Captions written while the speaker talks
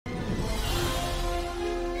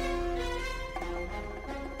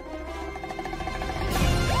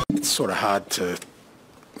sort of hard to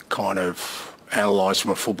kind of analyse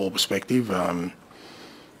from a football perspective.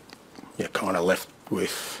 Kind of left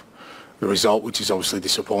with the result, which is obviously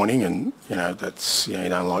disappointing, and that's you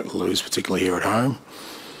don't like to lose, particularly here at home.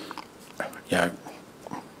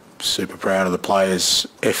 Super proud of the players'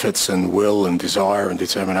 efforts and will and desire and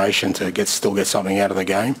determination to still get something out of the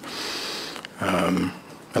game. And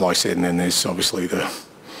like I said, and then there's obviously the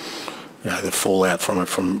fallout from it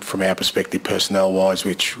from our perspective, personnel-wise,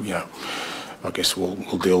 which I guess we'll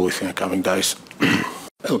deal with in the coming days.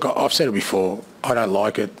 Look, I've said it before. I don't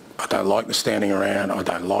like it. I don't like the standing around. I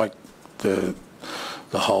don't like the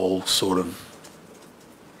whole sort of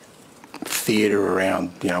theatre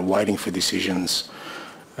around waiting for decisions.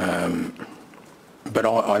 But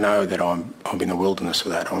I know that I'm in the wilderness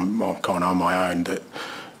of that. I'm kind of on my own. That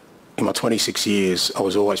in my 26 years, I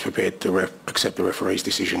was always prepared to accept the referee's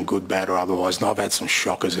decision, good, bad or otherwise. And I've had some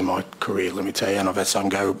shockers in my career, let me tell you, and I've had some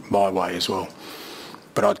go my way as well.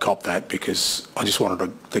 But I'd cop that because I just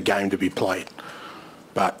wanted the game to be played.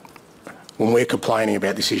 But when we're complaining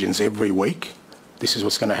about decisions every week, this is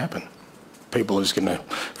what's going to happen. People are just going to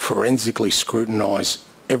forensically scrutinise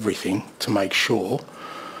everything to make sure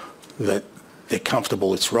that they're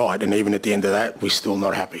comfortable it's right, and even at the end of that, we're still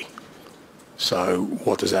not happy. So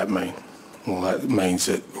what does that mean? Well, that means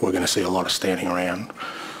that we're going to see a lot of standing around.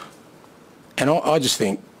 And I just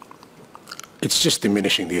think it's just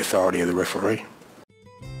diminishing the authority of the referee.